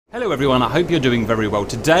Hello everyone, I hope you're doing very well.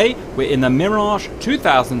 Today we're in the Mirage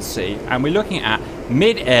 2000C and we're looking at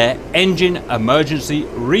mid-air engine emergency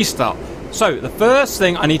restart. So the first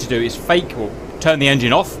thing I need to do is turn the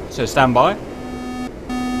engine off, so stand by.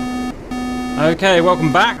 Okay,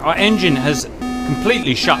 welcome back. Our engine has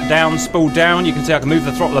completely shut down, spooled down. You can see I can move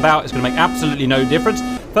the throttle about, it's going to make absolutely no difference.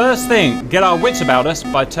 First thing, get our wits about us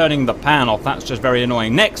by turning the pan off. That's just very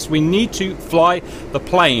annoying. Next, we need to fly the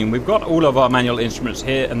plane. We've got all of our manual instruments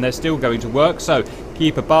here and they're still going to work. So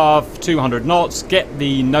keep above 200 knots, get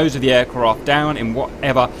the nose of the aircraft down in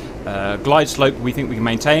whatever glide slope we think we can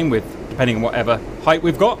maintain with, depending on whatever height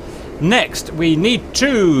we've got. Next, we need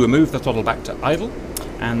to move the throttle back to idle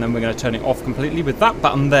and then we're going to turn it off completely with that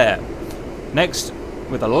button there. Next,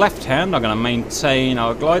 with the left hand, I'm going to maintain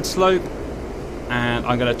our glide slope. And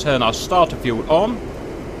I'm going to turn our starter fuel on.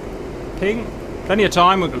 Ping. Plenty of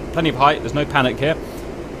time, we've got plenty of height, there's no panic here.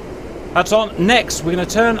 That's on. Next, we're going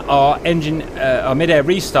to turn our engine, our mid-air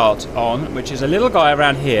restart on, which is a little guy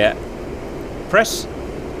around here. Press.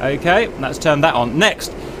 Okay, let's turn that on.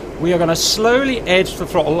 Next, we are going to slowly edge the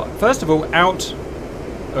throttle, first of all, out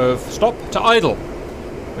of stop to idle.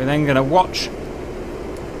 We're then going to watch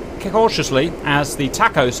cautiously as the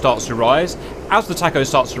tacho starts to rise. As the tacho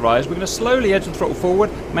starts to rise, we're going to slowly edge the throttle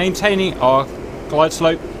forward, maintaining our glide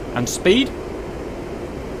slope and speed.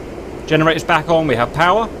 Generators back on, we have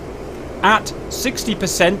power. At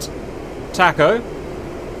 60% tacho,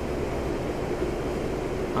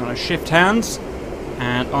 I'm going to shift hands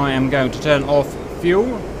and I am going to turn off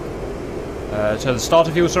fuel, so the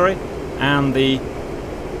starter fuel, sorry, and the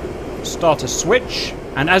starter switch.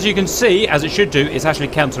 And as you can see, as it should do, it's actually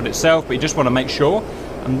cancelled itself, but you just want to make sure.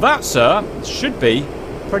 And that, sir, should be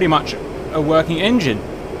pretty much a working engine.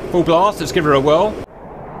 Full blast, let's give her a whirl.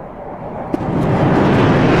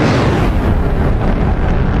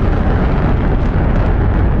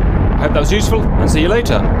 I hope that was useful, and see you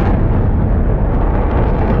later.